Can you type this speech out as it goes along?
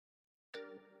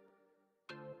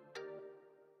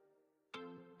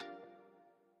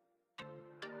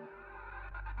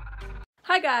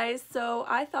Hi guys, so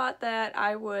I thought that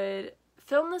I would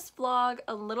film this vlog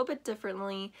a little bit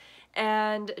differently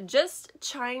and just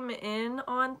chime in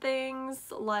on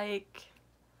things like,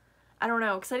 I don't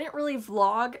know, because I didn't really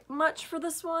vlog much for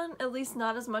this one, at least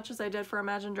not as much as I did for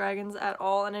Imagine Dragons at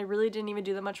all, and I really didn't even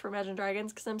do that much for Imagine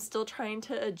Dragons because I'm still trying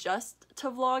to adjust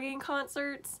to vlogging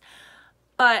concerts.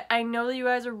 But I know that you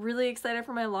guys are really excited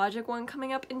for my Logic one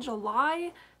coming up in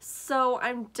July, so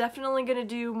I'm definitely going to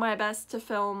do my best to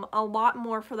film a lot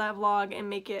more for that vlog and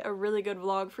make it a really good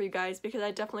vlog for you guys because I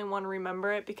definitely want to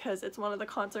remember it because it's one of the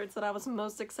concerts that I was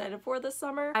most excited for this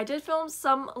summer. I did film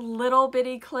some little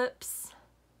bitty clips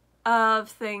of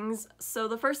things. So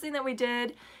the first thing that we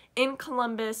did in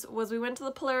Columbus was we went to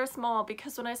the Polaris Mall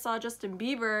because when I saw Justin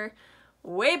Bieber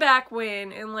way back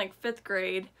when in like 5th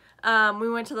grade, we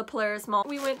went to the Polaris Mall.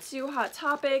 We went to Hot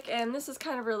Topic, and this is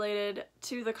kind of related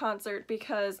to the concert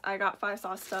because I got 5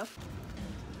 Sauce stuff.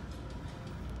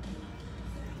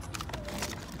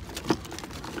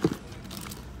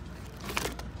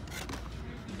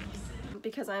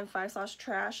 Because I'm 5 Sauce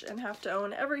trash and have to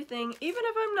own everything, even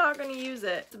if I'm not going to use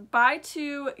it. Buy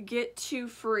 2, get 2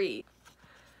 free.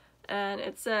 And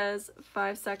it says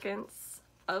 5 seconds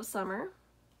of summer.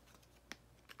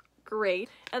 Great.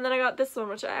 And then I got this one,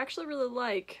 which I actually really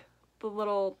like. The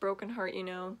little broken heart, you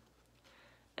know.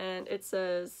 And it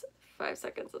says 5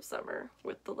 seconds of summer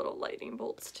with the little lightning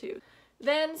bolts too.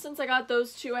 Then, since I got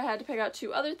those 2, I had to pick out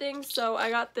 2 other things. So I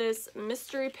got this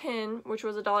mystery pin, which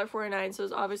was $1.49. So it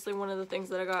was obviously one of the things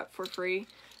that I got for free,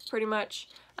 pretty much.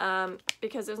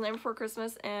 Because it was night before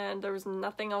Christmas and there was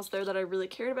nothing else there that I really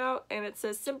cared about. And it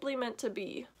says simply meant to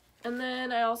be. And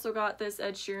then I also got this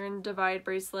Ed Sheeran Divide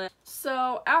bracelet.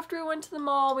 So after we went to the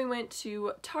mall, we went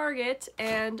to Target,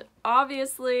 and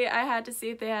obviously I had to see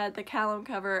if they had the Callum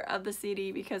cover of the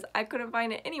CD because I couldn't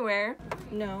find it anywhere.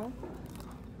 No.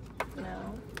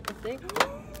 No. If they...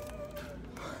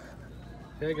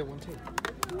 Yeah, I get one too.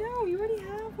 No, you already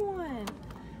have one.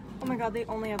 Oh my god, they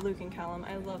only have Luke and Callum.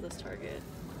 I love this Target.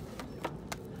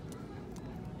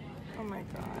 Oh my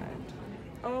god.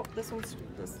 Oh, this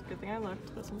good thing I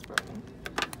looked. This one's broken.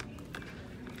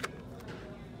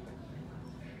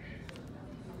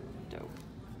 Dope.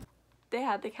 They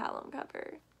had the Callum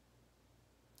cover.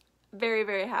 Very,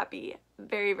 very happy.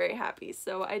 Very, very happy.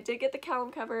 So I did get the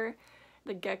Callum cover.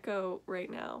 The gecko right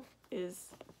now is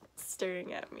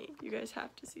staring at me. You guys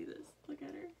have to see this. Look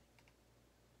at her.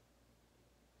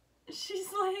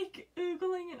 She's like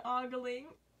oogling and ogling.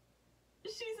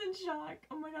 She's in shock.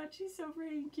 Oh my god, she's so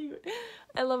freaking cute.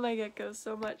 I love my gecko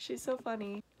so much. She's so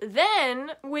funny.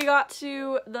 Then we got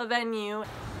to the venue.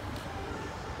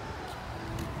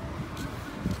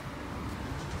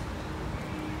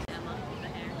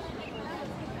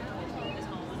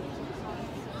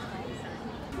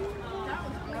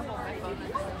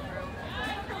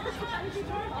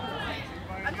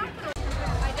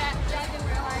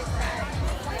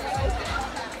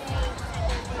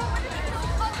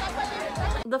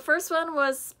 The first one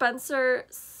was Spencer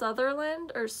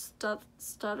Sutherland, or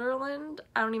Stutterland?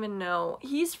 I don't even know.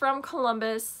 He's from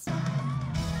Columbus.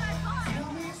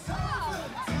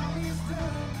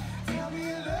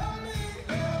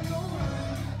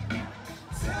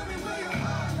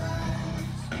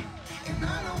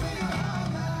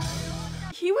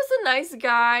 He was a nice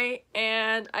guy,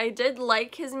 and I did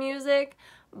like his music,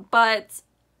 but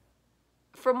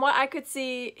from what I could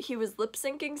see, he was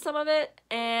lip-syncing some of it,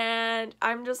 and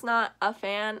I'm just not a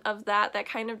fan of that. That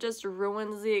kind of just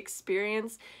ruins the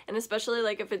experience, and especially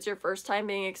like if it's your first time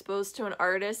being exposed to an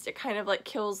artist, it kind of like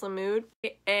kills the mood.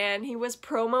 And he was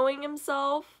promoting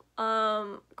himself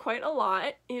quite a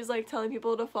lot. He was like telling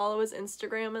people to follow his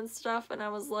Instagram and stuff, and I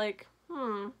was like,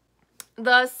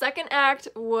 The second act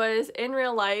was in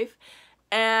real life,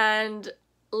 and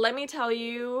let me tell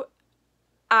you,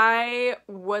 I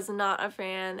was not a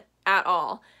fan at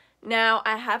all. Now,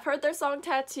 I have heard their song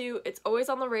Tattoo. It's always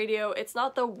on the radio. It's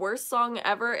not the worst song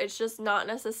ever. It's just not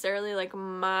necessarily like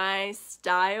my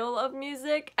style of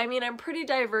music. I mean, I'm pretty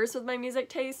diverse with my music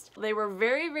taste. They were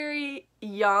very, very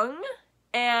young,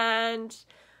 and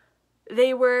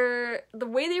the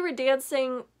way they were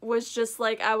dancing was just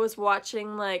like I was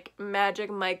watching like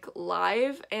Magic Mike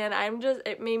live, and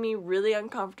it made me really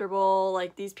uncomfortable.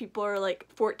 Like, these people are like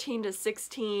 14 to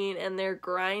 16 and they're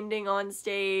grinding on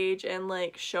stage and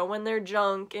like showing their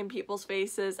junk in people's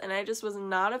faces, and I just was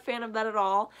not a fan of that at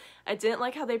all. I didn't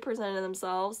like how they presented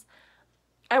themselves.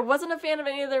 I wasn't a fan of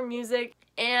any of their music,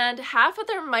 and half of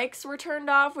their mics were turned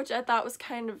off, which I thought was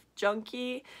kind of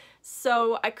junky.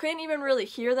 So I couldn't even really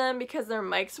hear them because their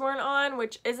mics weren't on,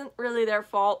 which isn't really their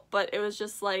fault, but it was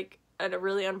just like a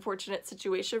really unfortunate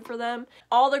situation for them.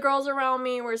 All the girls around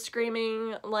me were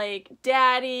screaming like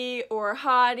daddy or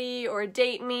hottie or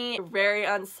date me. Very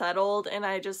unsettled, and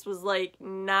I just was like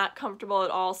not comfortable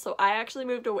at all. So I actually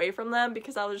moved away from them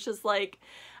because I was just like,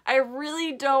 I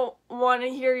really don't want to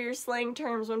hear your slang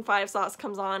terms when 5 Sauce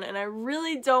comes on, and I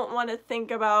really don't want to think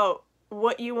about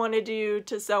what you want to do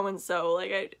to so-and-so.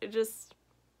 Like, it just...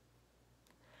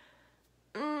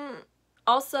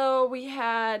 Also, we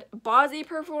had Bozzy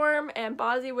perform, and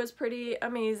Bozzy was pretty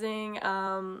amazing.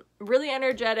 Really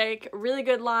energetic, really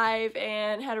good live,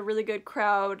 and had a really good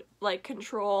crowd, like,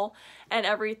 control and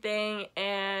everything,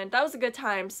 and that was a good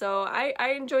time. So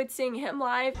I enjoyed seeing him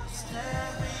live.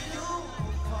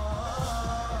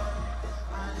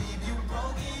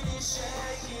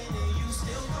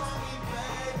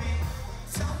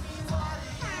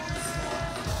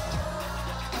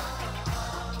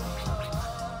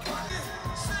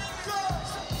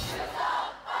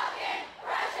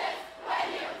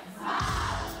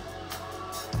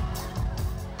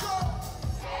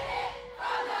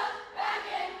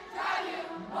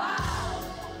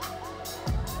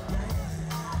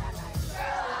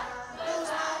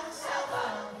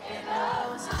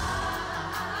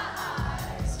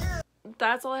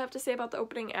 That's all I have to say about the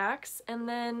opening acts. And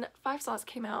then 5 Sauce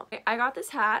came out. I got this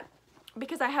hat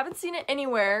because I haven't seen it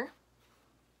anywhere,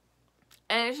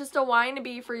 and it's just a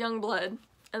YB for Youngblood,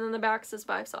 and then the back says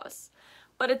 5 Sauce.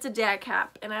 But it's a dad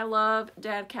cap, and I love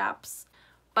dad caps.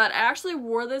 But I actually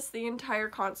wore this the entire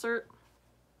concert,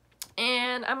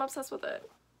 and I'm obsessed with it.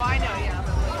 I know, yeah.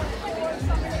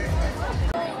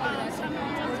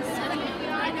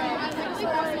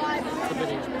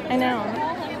 I know.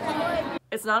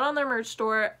 It's not on their merch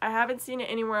store. I haven't seen it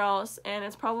anywhere else, and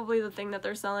it's probably the thing that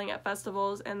they're selling at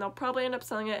festivals, and they'll probably end up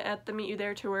selling it at the Meet You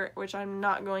There tour, which I'm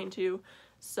not going to,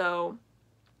 so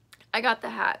I got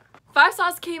the hat. 5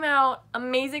 Sauce came out,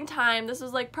 amazing time. This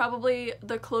was like probably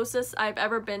the closest I've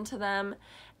ever been to them,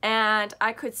 and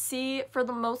I could see for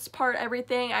the most part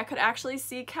everything. I could actually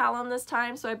see Callum this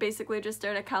time, so I basically just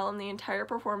stared at Callum the entire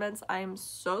performance. I'm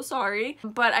so sorry,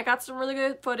 but I got some really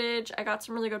good footage, I got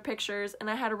some really good pictures, and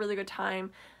I had a really good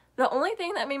time. The only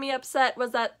thing that made me upset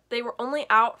was that they were only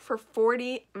out for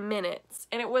 40 minutes,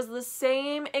 and it was the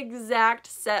same exact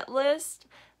set list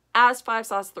as 5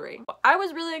 Sauce 3. I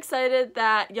was really excited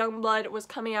that Youngblood was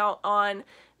coming out on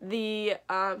the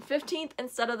 15th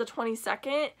instead of the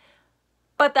 22nd,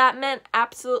 but that meant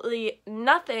absolutely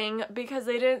nothing because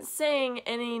they didn't sing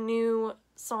any new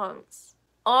songs.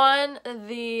 On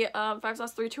the 5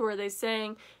 Sauce 3 tour, they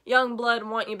sang Youngblood,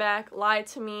 Want You Back, Lie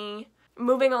to Me,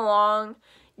 Moving Along.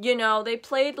 You know, they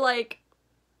played like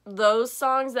those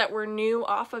songs that were new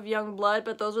off of Youngblood,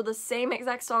 but those were the same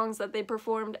exact songs that they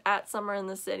performed at Summer in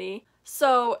the City.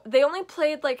 So they only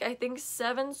played like, I think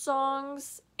 7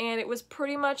 songs, and it was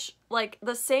pretty much like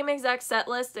the same exact set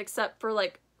list except for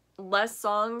like less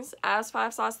songs as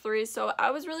 5 Sauce 3, so I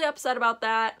was really upset about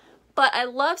that. But I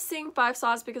love seeing 5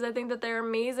 Sauce because I think that they're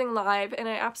amazing live, and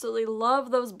I absolutely love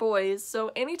those boys,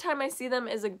 so anytime I see them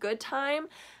is a good time.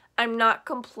 I'm not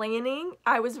complaining.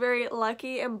 I was very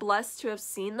lucky and blessed to have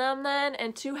seen them then,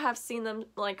 and to have seen them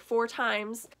like 4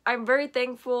 times. I'm very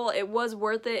thankful. It was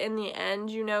worth it in the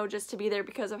end, you know, just to be there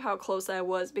because of how close I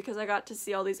was, because I got to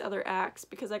see all these other acts,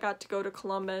 because I got to go to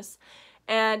Columbus,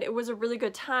 and it was a really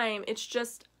good time. It's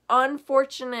just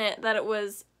unfortunate that it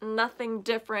was nothing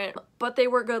different, but they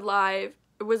were good live.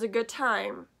 It was a good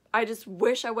time. I just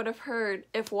wish I would have heard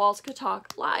If Walls Could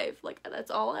Talk live. Like,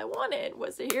 that's all I wanted,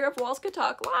 was to hear If Walls Could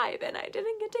Talk live, and I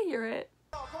didn't get to hear it.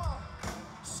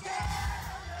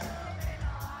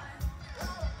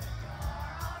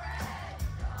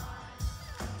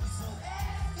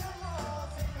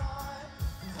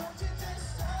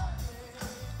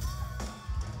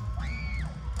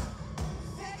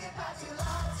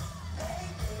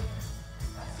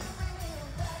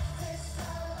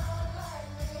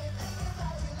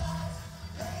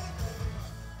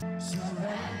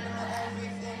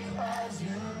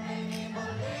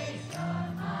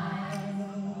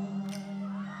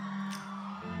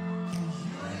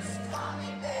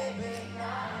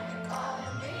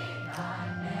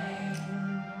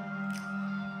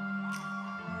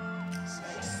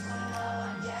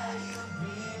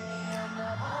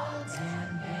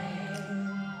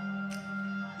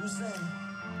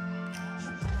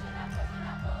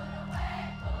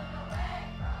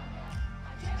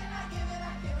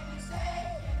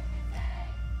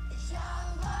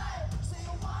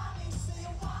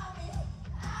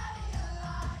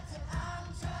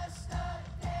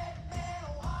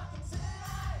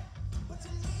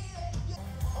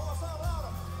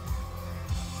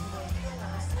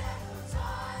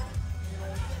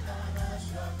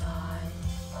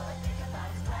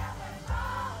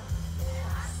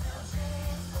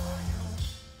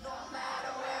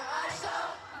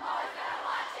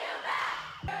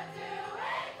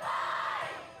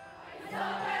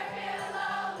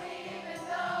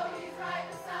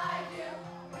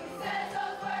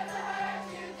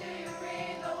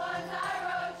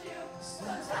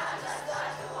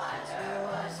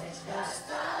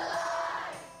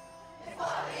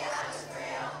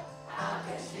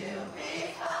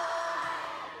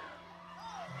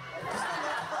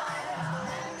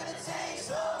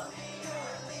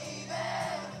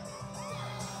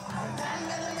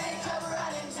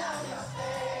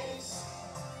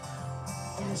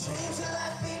 dreams you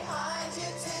left behind, you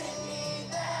didn't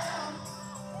need them.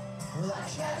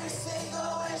 Like every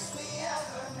single wish we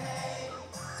ever made.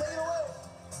 Take it away.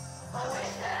 I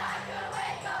wish that I could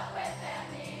wake up with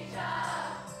amnesia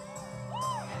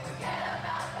and forget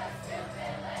about the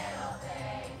stupid little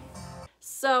things.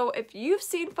 So if you've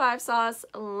seen Five Sauce,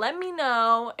 let me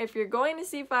know. If you're going to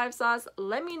see Five Sauce,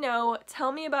 let me know.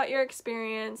 Tell me about your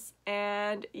experience.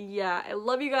 And yeah, I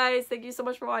love you guys. Thank you so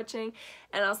much for watching.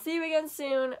 And I'll see you again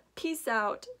soon. Peace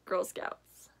out, Girl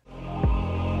Scouts.